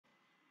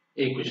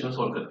एक question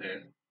solve करते हैं।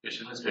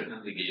 क्वेश्चन में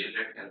स्टेटमेंट दी गई है,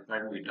 let alpha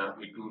and beta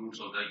B two roots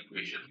of the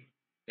equation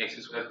x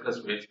square plus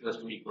B x plus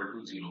 2 equal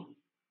to 0,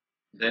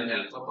 then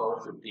alpha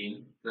power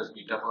 15 plus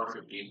beta power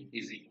 15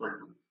 is equal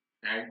to,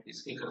 and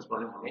इसके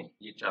corresponding हमें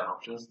ये चार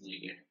options दिए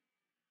गए हैं।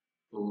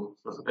 तो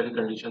सबसे पहली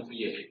कंडीशन तो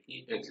ये है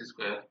कि x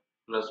square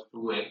plus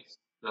 2x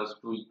plus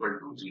 2 equal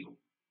to 0।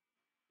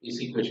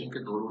 इस इक्वेशन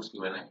के दो रूट्स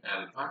गिवन है,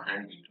 अल्फा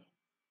एंड बीटा,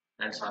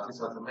 एंड साथ ही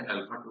साथ हमें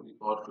alpha two the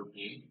power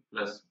 15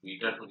 plus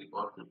beta two the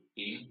power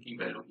 15 की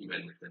वैल्यू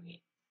इवैल्यूएट करनी है।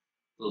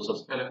 तो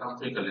सबसे पहले काम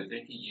तो ये कर लेते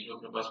हैं कि ये जो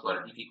अपने पास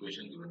क्वाड्रेटिक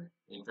इक्वेशन गिवन है,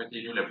 इनफैक्ट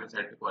ये जो लेफ्ट हैंड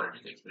साइड पे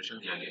क्वाड्रेटिक एक्सप्रेशन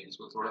दिया गया है,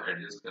 इसको थोड़ा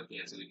एडजस्ट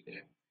करके ऐसे लिखते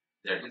हैं,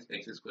 that is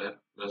x square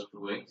plus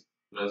 2x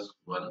plus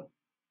 1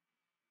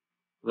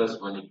 plus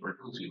 1 equal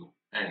to 0।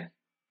 And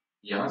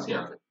यहाँ से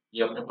यहाँ तक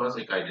ये अपने पास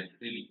एक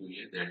आइडेंटिटी लिखी हुई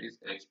है, दैट इज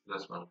x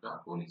प्लस 1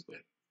 का whole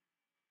square,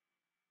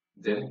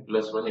 then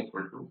plus 1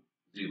 equal to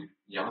 0।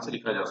 यहाँ से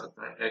लिखा जा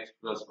सकता है x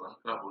प्लस 1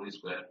 का होल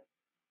स्क्वायर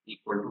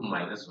इक्वल टू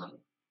 -1।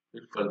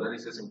 फिर फर्दर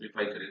इसे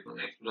सिंप्लीफाई करें तो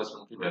x प्लस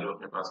 1 की वैल्यू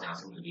अपने पास यहाँ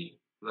से मिल गई,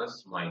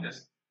 plus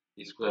minus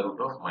square root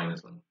of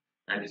 -1,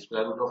 and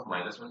square root of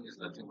 -1 is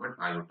nothing but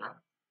iota.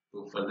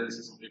 तो फर्दर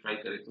इसे सिंप्लीफाई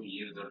करें तो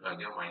ये रिजल्ट आ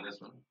गया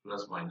 -1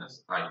 प्लस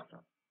माइनस आयोटा।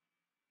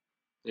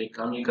 तो एक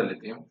काम ये कर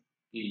लेते हैं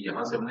कि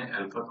यहाँ से हमने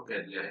अल्फा को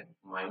कह दिया है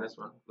 -1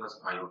 प्लस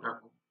आयोटा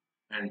को,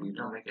 एंड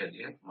बीटा हमने कह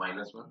दिया है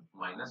 -1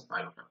 माइनस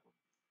आयोटा को।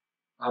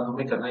 अब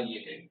हमें करना ये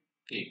है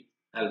कि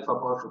alpha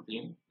power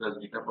 15 plus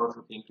beta power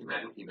 15 की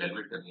वैल्यू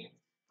इवेलुएट करनी है।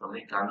 तो हमने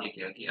काम ये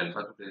किया कि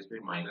अल्फा के प्लेस पे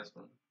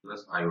 -1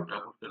 प्लस आयोटा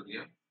पुट कर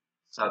दिया,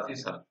 साथ ही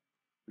साथ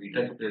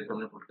बीटा के प्लेस पे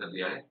हमने पुट कर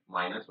दिया है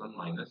 -1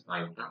 minus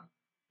iota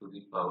to the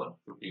power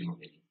 15 हो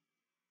जाएगी।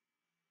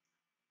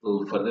 तो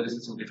फर्दर इसे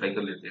सिंप्लीफाई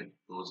कर लेते हैं।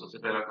 तो सबसे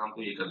पहला काम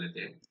तो ये कर लेते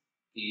हैं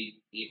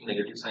कि एक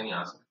नेगेटिव साइन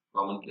यहाँ से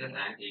कॉमन किया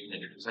एंड एक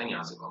नेगेटिव साइन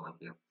यहाँ से कॉमन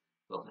किया,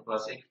 तो अपने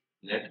पास एक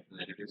नेट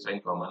नेगेटिव साइन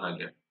कॉमन आ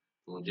गया।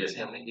 तो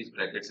जैसे हमने इस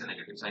ब्रैकेट से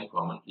नेगेटिव साइन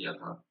कॉमन किया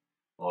था,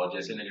 और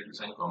जैसे नेगेटिव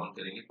साइन कॉमन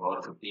करेंगे,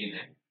 पावर 15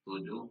 है, तो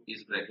जो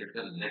इस ब्रैकेट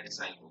का नेट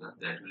साइन होगा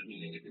that will be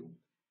negative.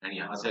 And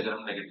यहाँ से अगर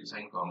हम नेगेटिव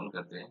साइन कॉमन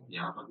करते हैं,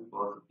 यहाँ पर भी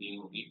पावर 15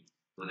 होगी,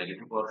 तो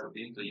नेगेटिव पावर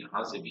 15, तो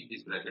यहाँ से भी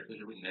इस ब्रैकेट का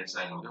जो भी नेट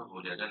साइन होगा वो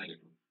हो जाएगा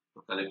नेगेटिव।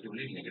 तो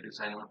कलेक्टिवली नेगेटिव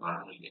साइन हमें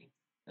बाहर मिल गए,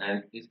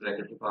 एंड इस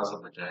ब्रैकेट के पास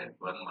अब बचा है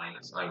 1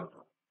 minus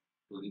iota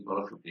to the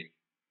power 15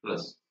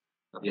 plus,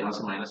 अब यहाँ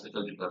से माइनस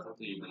निकल चुका था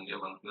तो ये बन गया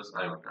 1 plus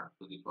iota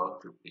to the power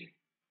 15।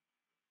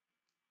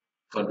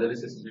 Further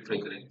इसे सिंप्लीफाई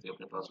करें तो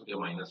अपने पास हो गया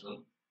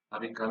 -1।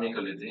 अब एक काम ये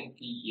कर लेते हैं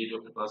कि ये जो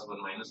अपने पास 1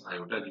 माइनस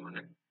आयोटा गिवन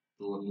है,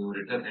 तो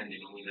न्यूमरेटर एंड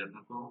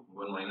डिनोमिनेटर को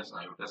 1 माइनस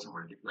आयोटा से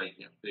मल्टीप्लाई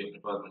किया, तो ये अपने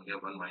पास बन गया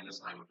 1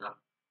 minus iota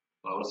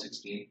power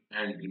 16,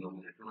 and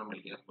denominator में मिल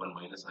गया 1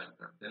 माइनस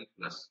आयोटा, देन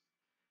प्लस।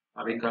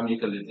 अब एक काम ये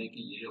कर लेते हैं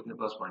कि ये जो अपने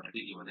पास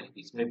क्वांटिटी गिवन है,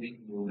 इसमें भी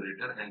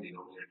न्यूमरेटर एंड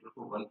डिनोमिनेटर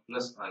को 1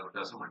 प्लस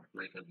आयोटा से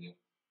मल्टीप्लाई कर दिया,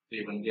 तो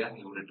ये बन गया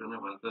न्यूमरेटर में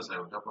 1 प्लस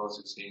आयोटा पावर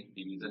 16,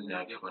 डिवीजन में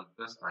आ गया 1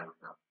 प्लस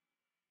आयोटा।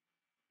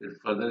 फिर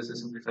फर्दर इसे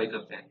सिंप्लीफाई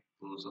करते हैं,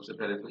 तो सबसे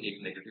पहले तो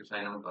एक नेगेटिव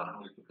साइन हमें बाहर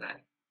मिल चुका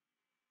है,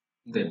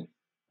 देन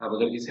अब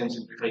अगर इसे हम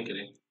सिंप्लीफाई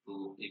करें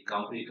तो एक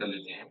काम तो ये कर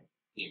लेते हैं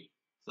कि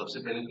सबसे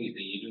पहले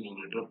तो ये जो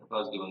न्यूमरेटर अपने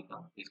पास गिवन था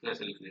इसका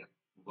ऐसे लिख लिया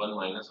 1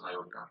 माइनस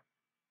आयोटा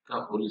का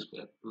whole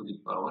square to the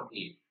power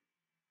 8,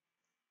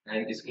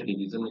 and इसके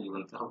डिवीजन में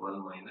गिवन था 1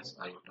 माइनस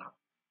आयोटा,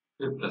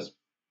 फिर प्लस।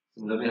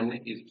 सिमिलरली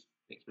हमने इस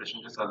एक्सप्रेशन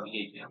के साथ भी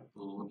यही किया,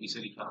 तो इसे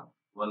लिखा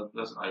 1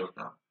 प्लस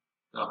आयोटा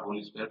का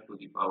whole square to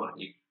the power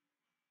 8,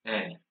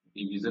 and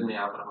division में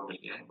यहाँ पर हमें मिल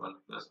गया है 1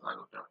 प्लस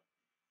आयोटा।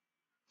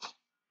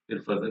 फिर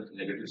further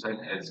negative sign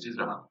as it is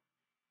रहा,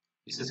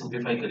 इसे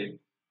सिंप्लीफाई करें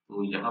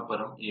तो यहाँ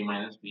पर हम a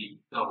माइनस बी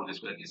का होल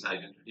स्क्वायर इस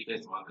आइडेंटिटी का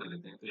इस्तेमाल कर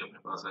लेते हैं, तो ये अपने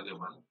पास आ गया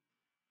 1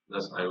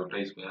 प्लस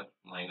आयोटा स्क्वायर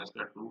माइनस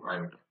का 2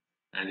 आयोटा,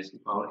 एंड इसकी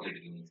पावर 8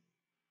 गिनी,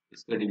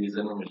 इसके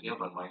डिवीजन में मिल गया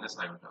 1 माइनस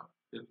आयोटा,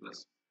 फिर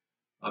प्लस।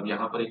 अब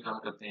यहाँ पर एक काम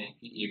करते हैं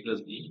कि a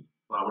प्लस बी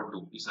पावर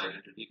 2 इस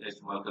आइडेंटिटी का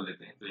इस्तेमाल कर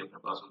लेते हैं, तो ये अपने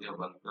पास हो गया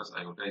 1 plus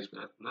iota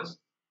square plus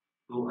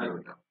 2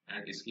 iota,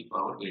 and इसकी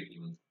पावर 8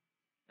 गिवन,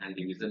 एंड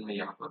डिवीजन में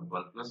यहाँ पर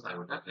 1 plus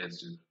iota as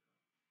it is.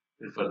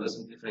 फिर फर्दर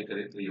सिंप्लीफाई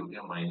करें तो ये हो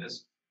गया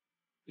माइनस,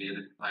 फिर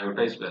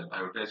iota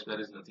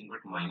square is nothing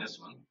but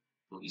 -1,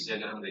 तो इसे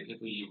अगर हम देखें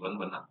तो ये 1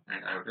 बना,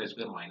 एंड आयोटा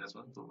स्क्वायर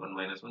 -1, तो 1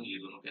 -1 ये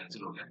दोनों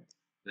कैंसिल हो गया।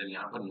 देन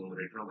यहाँ पर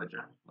न्यूमरेटर में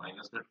बचा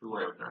माइनस का 2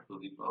 iota two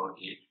the power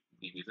 8,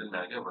 division में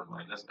आ गया 1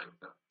 माइनस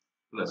आयोटा,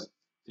 प्लस।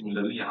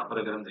 सिमिलरली यहाँ पर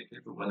अगर हम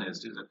देखें तो 1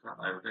 एज इट इज रखा,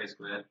 आयोटा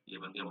स्क्वायर ये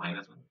बन गया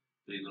 -1,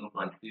 तो ये दोनों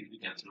क्वांटिटीज भी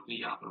कैंसिल हो गई,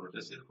 यहाँ पर बचा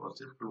सिर्फ और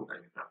सिर्फ 2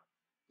 आयोटा,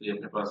 तो ये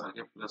अपने पास आ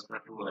गया प्लस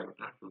का 2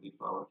 iota two the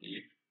power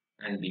 8,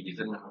 and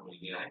division में हमें मिल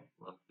गया है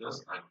 1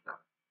 प्लस आयोटा।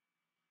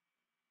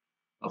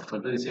 अब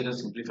फर्दर इसे अगर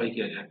सिंप्लीफाई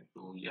किया जाए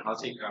तो यहाँ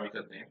से एक काम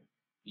करते हैं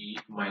कि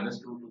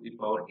 -2 टू द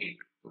पावर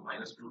 8, तो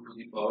 -2 to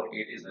the power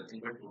 8 is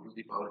nothing but 2 to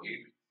the power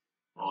 8,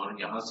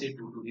 और यहाँ से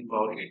 2 टू द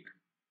पावर 8,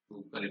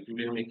 तो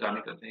कलेक्टिवली हम एक काम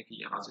करते हैं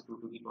कि यहाँ से 2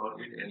 टू द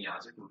पावर 8 एंड यहाँ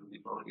से 2 टू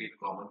द पावर 8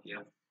 कॉमन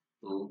किया,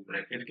 तो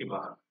ब्रैकेट के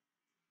बाहर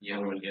ये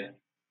हमें मिल गया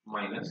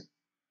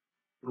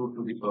 -2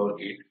 to the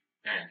power 8,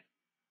 and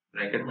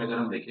bracket में अगर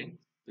हम देखें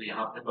तो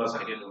यहाँ अपने पास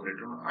आ गया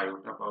न्यूमरेटर में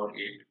आयोटा पावर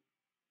 8,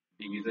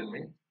 डिवीजन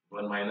में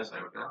 1 माइनस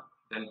आयोटा,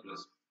 देन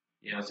प्लस।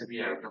 यहाँ से भी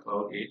आयोटा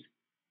पावर 8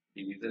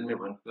 डिवीजन में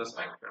 1 प्लस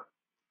आयोटा,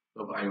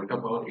 तो अब iota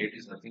power 8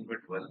 is nothing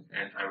but 1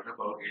 and iota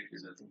power 8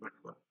 is nothing but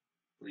 1,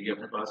 तो ये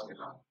अपने पास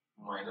मिला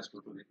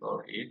 -2 to the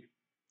power 8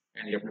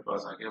 एंड ये अपने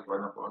पास आ गया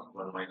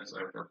 1/1 माइनस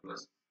आयोटा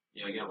प्लस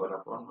ये आ गया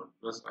 1/1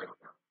 प्लस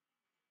आयोटा।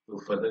 तो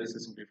फर्दर इसे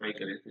सिंप्लीफाई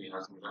करें तो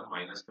यहाँ से मिला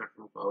माइनस का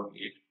 2 पावर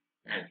 8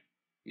 एंड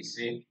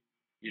इससे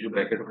ये जो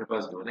ब्रैकेट अपने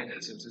पास जो है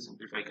एलसीएम से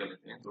सिंप्लीफाई कर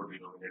लेते हैं, तो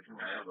डिनोमिनेटर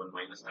में आया 1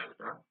 minus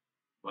iota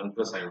 1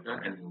 plus iota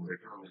and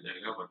numerator में मिल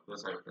जाएगा 1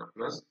 plus iota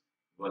plus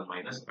 1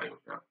 minus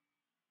iota.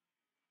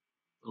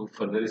 तो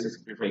फर्दर इसे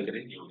सिंप्लीफाई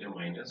करें, ये हो गया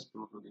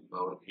 -2 to the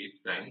power 8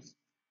 टाइम्स,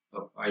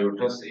 अब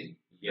आयोटा से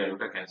ये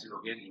आयोटा कैंसिल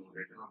हो गया,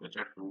 न्यूमरेटर में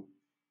बचा 2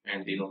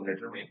 एंड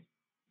डिनोमिनेटर में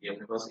ये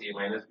अपने पास a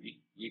माइनस बी,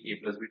 ये a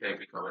प्लस बी टाइप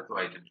लिखा हुआ है तो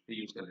आइडेंटिटी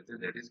यूज कर लेते हैं,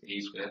 दैट इज a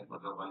स्क्वायर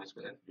मतलब 1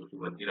 स्क्वायर जो कि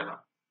 1 ही रहा,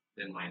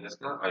 देन माइनस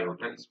का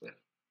आयोटा स्क्वायर।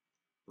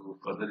 तो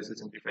फर्दर इसे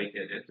सिंप्लीफाई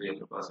किया जाए तो ये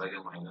अपने पास आ गया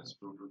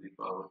 -2 to the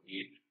power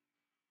 8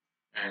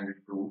 and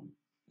 2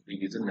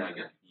 division में आ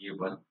गया ये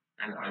 1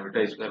 एंड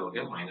आयोटा स्क्वायर हो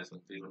गया -1,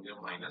 तो ये बन गया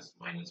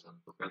 -1,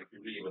 तो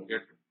कलेक्टिवली ये बन गया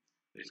 2,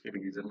 तो इसके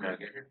डिवीजन में आ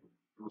गया है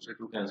 2 से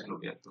 2 कैंसिल हो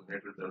गया, तो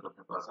नेट रिजल्ट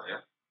अपने पास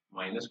आया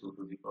 -2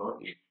 to the power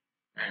 8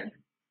 and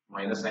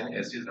minus sign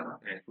ऐसे ही रहा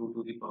and 2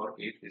 to the power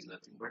 8 is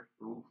nothing but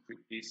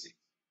 256।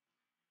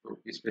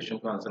 तो इस क्वेश्चन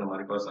का आंसर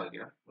हमारे पास आ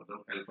गया,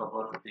 मतलब alpha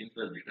power 15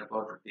 plus beta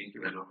power 15 की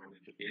वैल्यू हमें मिल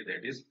चुकी है,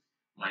 दैट इज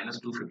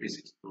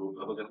 -256। तो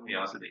अब अगर हम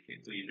यहाँ से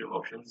देखें तो ये जो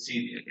ऑप्शन सी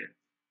दिया गया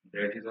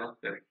that is our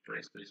correct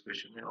choice, तो इस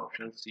क्वेश्चन में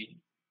option C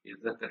is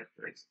the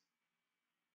correct choice.